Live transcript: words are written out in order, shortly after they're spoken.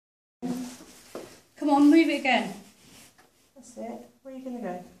Come on, move it again. That's it. Where are you going to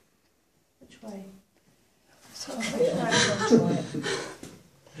go? Which way?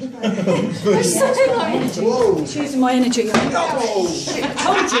 It's something like energy. It's using my energy. I told you. It's using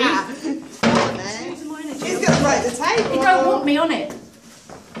my energy. He's going to break the table. He don't want me on it.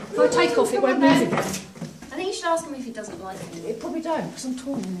 If I take off, it won't move again. I think you should ask him if he doesn't like it. It probably don't, because I'm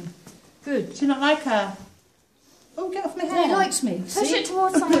taller than him. Good. Do you not like her? Oh, get off my hair. He likes me. Push it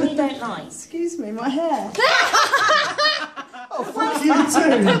towards someone you don't like. Excuse me, my hair. Oh, fuck you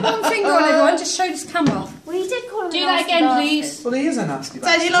too. Put one finger on everyone, just show this camera. Well, you did call him Do a that nasty again, bastard. please. Well, he is a nasty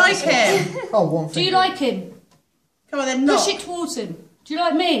Don't you like him? Oh, one Do thing. you like him? Come on then, knock. Push it towards him. Do you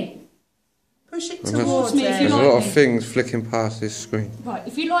like me? Push it There's- towards me if you There's him. a like lot of me. things flicking past this screen. Right,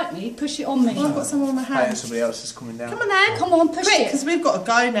 if you like me, push it on me. Oh, I've got someone on my Hey, hand. somebody else is coming down. Come on then. Come on, push Quick, it. because we've got to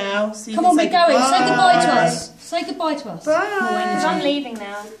go now. So you Come can on, say we're going. goodbye. Say goodbye to us. Say goodbye to us. Bye. More Because I'm energy. leaving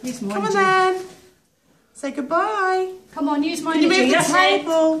now. Use more Come on energy. then. Say goodbye. Come on, use my Can you energy. move the That's it.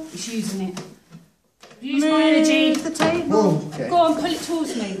 table? It's using it. Use my energy. Move the table. Whoa, okay. Go on, pull it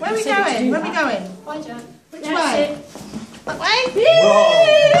towards me. Where are we I said to going? do Where are we that. going? Bye, Jack. Which That's way? it. That way?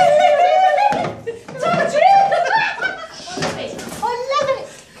 Told you. I love it.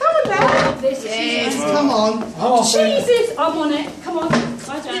 Come on then. Love this. Yes, It's come on. Jesus, I'm on it. Come on.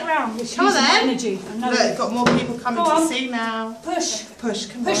 Turn it round. It's Come on using my then. energy. I know Look, it. got more people coming Go to on. see now. Push. Push,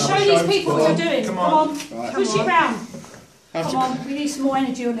 come Push. on. Show these people what you're doing. Come Come on. on. Right. Push Come it on. round. Come on. We need some more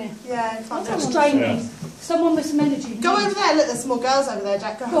energy on here. Yeah, in front of It's us. draining. Someone with some energy. Go over there. Look, there's some more girls over there,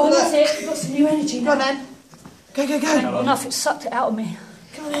 Jack. Go, Go on, look. that's it. We've got some new energy Go now. on then. Go, go, go. Enough. It sucked it out of me.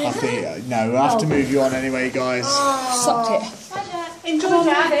 I think, no, we'll have to move you on anyway, guys. Sucked it. Bye, Jack. Enjoy, Come on,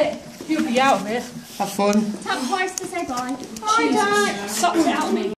 Jack. have it. You'll be out of it. Have fun. Tap twice to say bye. Bye, Jack. Sucked it out of me.